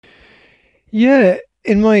Yeah,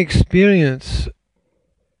 in my experience,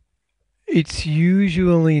 it's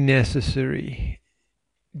usually necessary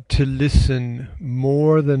to listen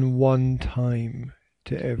more than one time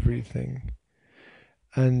to everything.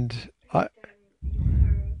 And I,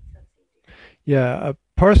 yeah,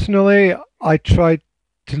 personally, I try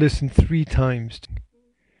to listen 3 times.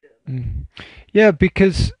 Mm. Yeah,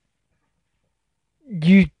 because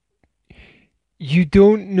you you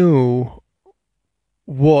don't know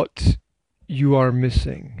what you are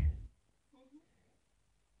missing,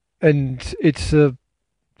 and it's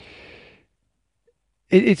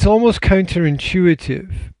almost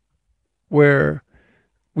counterintuitive where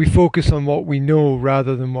we focus on what we know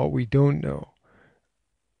rather than what we don't know.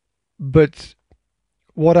 But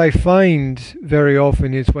what I find very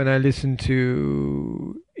often is when I listen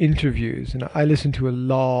to interviews, and I listen to a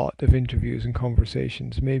lot of interviews and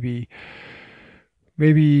conversations, maybe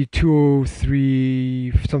 2 or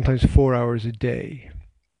 3, sometimes 4 hours a day,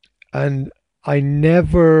 and I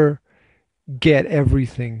never get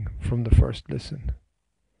everything from the first listen.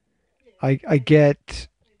 I get,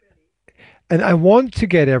 and I want to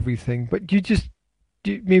get everything, but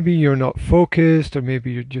maybe you're not focused, or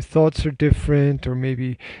maybe your thoughts are different, or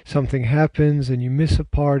maybe something happens and you miss a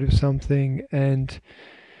part of something. And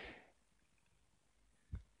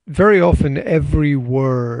very often, every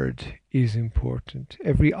word is important,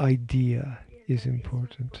 every idea is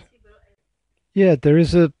important. Yeah, there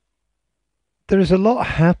is a lot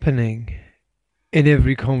happening in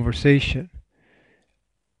every conversation.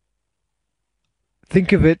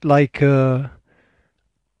 Think of it like a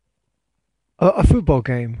football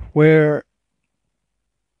game where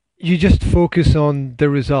you just focus on the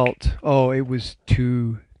result. Oh, it was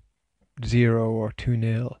 2-0 or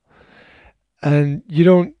 2-0. And you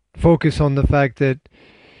don't focus on the fact that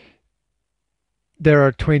there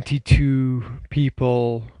are 22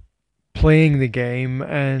 people playing the game,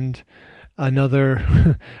 and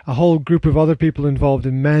another a whole group of other people involved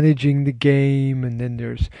in managing the game, and then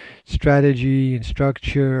there's strategy and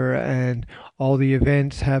structure and all the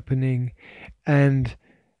events happening. And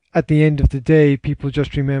at the end of the day, people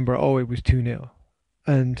just remember, oh, it was 2-0.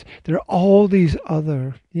 And there are all these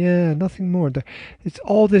other, yeah, nothing more. It's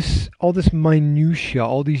all this minutia,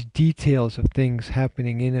 all these details of things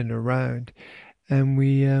happening in and around, and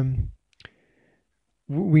we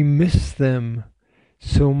miss them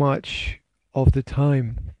so much of the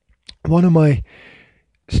time. One of my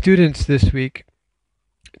students this week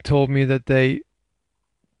told me that they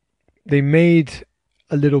made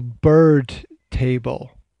a little bird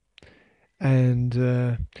table, and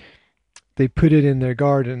they put it in their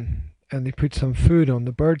garden, and they put some food on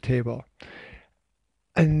the bird table.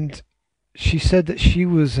 And she said that she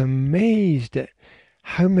was amazed at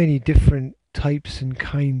how many different types and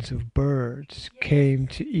kinds of birds came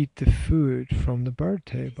to eat the food from the bird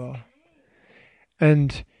table.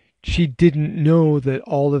 And she didn't know that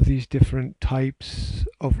all of these different types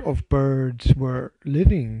of birds were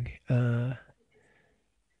living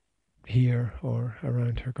here or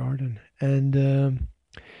around her garden. And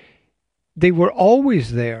they were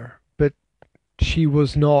always there, but she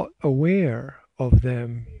was not aware of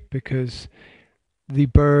them because the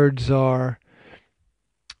birds are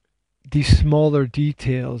these smaller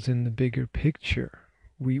details in the bigger picture.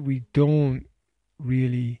 We don't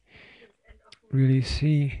really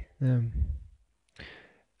see them,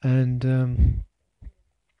 and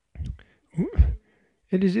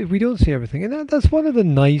it is we don't see everything, and that's one of the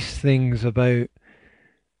nice things about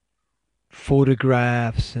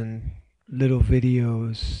photographs and little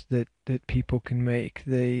videos that people can make.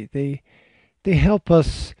 They help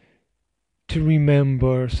us to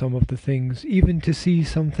remember some of the things, even to see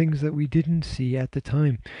some things that we didn't see at the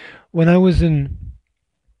time. When I was in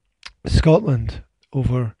Scotland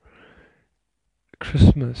over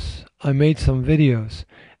Christmas, I made some videos,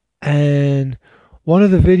 and one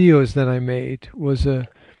of the videos that I made was a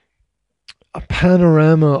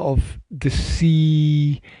panorama of the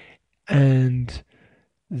sea and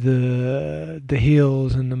the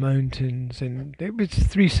hills and the mountains, and it was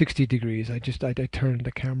 360 degrees. I turned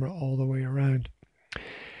the camera all the way around,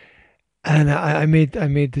 and I made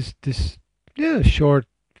this yeah, short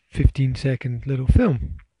 15-second little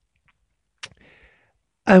film.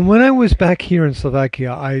 And when I was back here in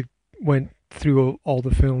Slovakia, I went through all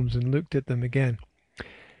the films and looked at them again.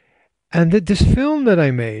 And this film that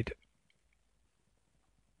I made,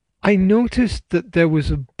 I noticed that there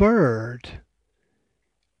was a bird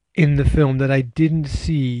in the film that I didn't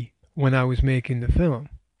see when I was making the film.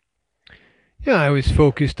 Yeah, I was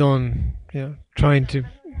focused on trying to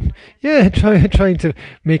trying to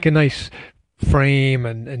make a nice frame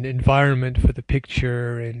and environment for the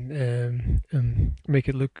picture and make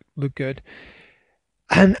it look good.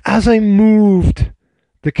 And as I moved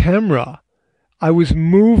the camera, I was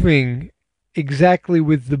moving exactly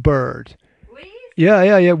with the bird.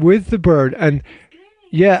 Yeah, with the bird, and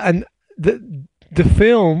yeah, and the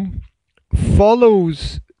film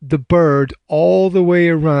follows the bird all the way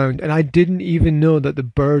around, and I didn't even know that the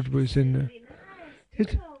bird was in the.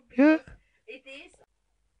 It, yeah,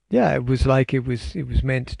 yeah, it was like it was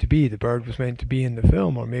meant to be. The bird was meant to be in the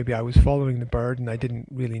film, or maybe I was following the bird and I didn't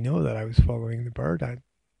really know that I was following the bird.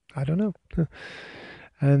 I don't know,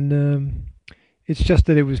 and it's just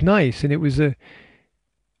that it was nice, and it was a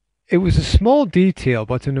small detail,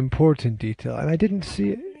 but an important detail, and I didn't see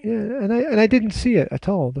it. Yeah, and I didn't see it at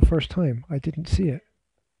all the first time. I didn't see it.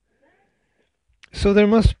 So there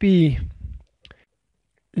must be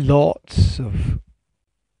lots of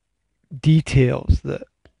details that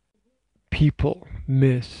people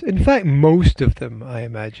miss. In fact, most of them, I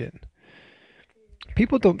imagine.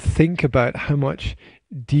 People don't think about how much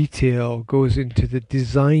detail goes into the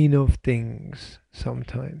design of things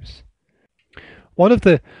sometimes. One of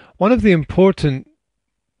the important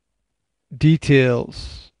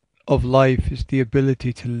details of life is the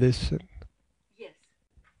ability to listen.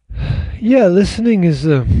 Yeah, listening is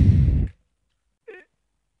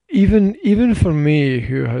even for me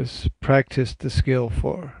who has practiced the skill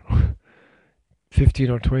for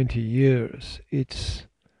 15 or 20 years, it's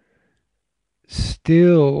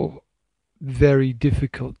still very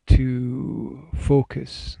difficult to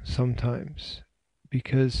focus sometimes,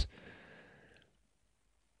 because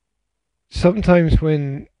sometimes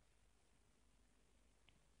when,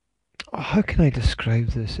 how can I describe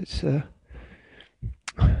this? It's a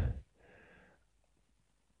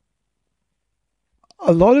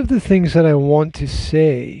lot of the things that I want to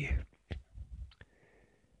say,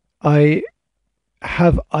 I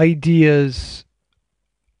have ideas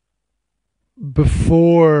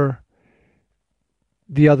before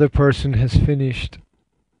the other person has finished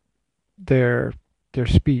their their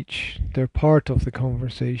speech. They're part of the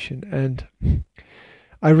conversation, and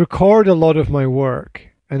I record a lot of my work,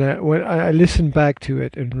 and when I listen back to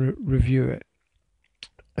it and review it,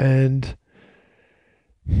 and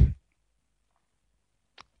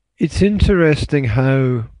it's interesting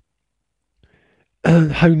how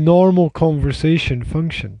how normal conversation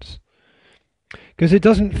functions, because it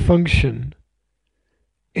doesn't function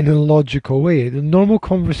in a logical way. The normal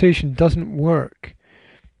conversation doesn't work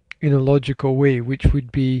in a logical way, which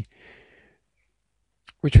would be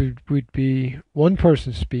one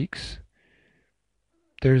person speaks,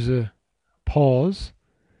 there's a pause,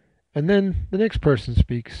 and then the next person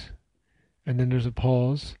speaks, and then there's a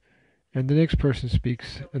pause, and the next person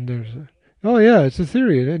speaks, and there's a, oh yeah, it's a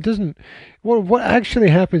theory. It doesn't. What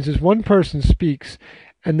actually happens is one person speaks,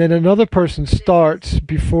 and then another person starts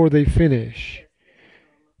before they finish,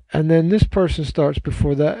 and then this person starts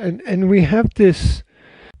before that, and we have this.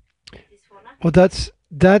 Well, that's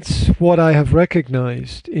what I have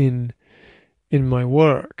recognized in my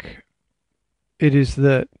work. It is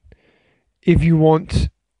that if you want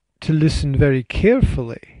to listen very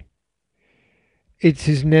carefully, it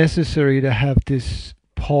is necessary to have this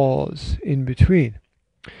pause in between.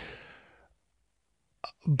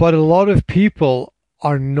 But a lot of people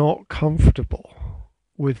are not comfortable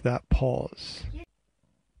with that pause.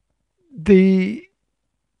 They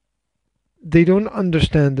they don't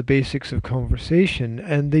understand the basics of conversation,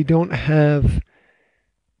 and they don't have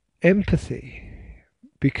empathy,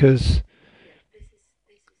 because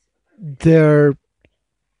their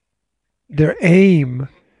their aim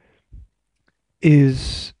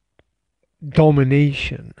is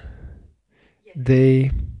domination. They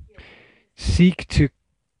seek to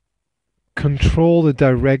control the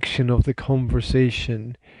direction of the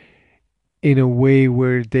conversation in a way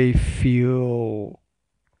where they feel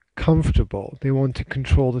comfortable. They want to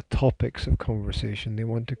control the topics of conversation. They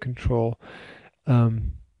want to control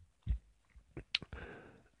um,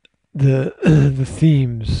 the the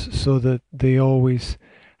themes, so that they always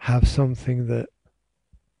have something that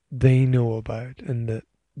they know about and that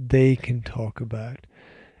they can talk about.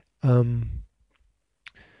 Um,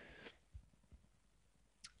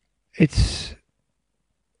 it's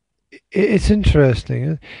it's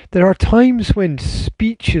interesting. There are times when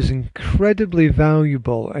speech is incredibly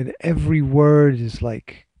valuable and every word is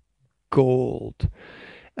like gold,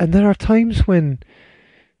 and there are times when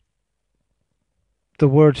the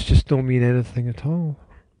words just don't mean anything at all.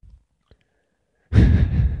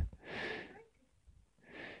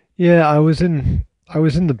 Yeah, I was in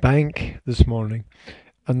the bank this morning,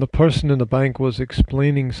 and the person in the bank was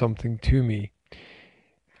explaining something to me,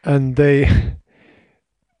 And the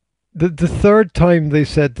third time they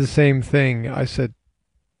said the same thing, I said,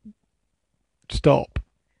 stop.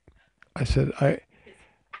 I said,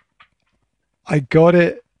 I got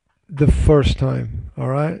it the first time, all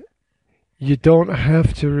right? You don't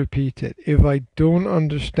have to repeat it. If I don't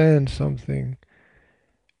understand something,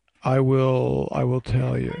 I will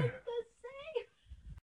tell you.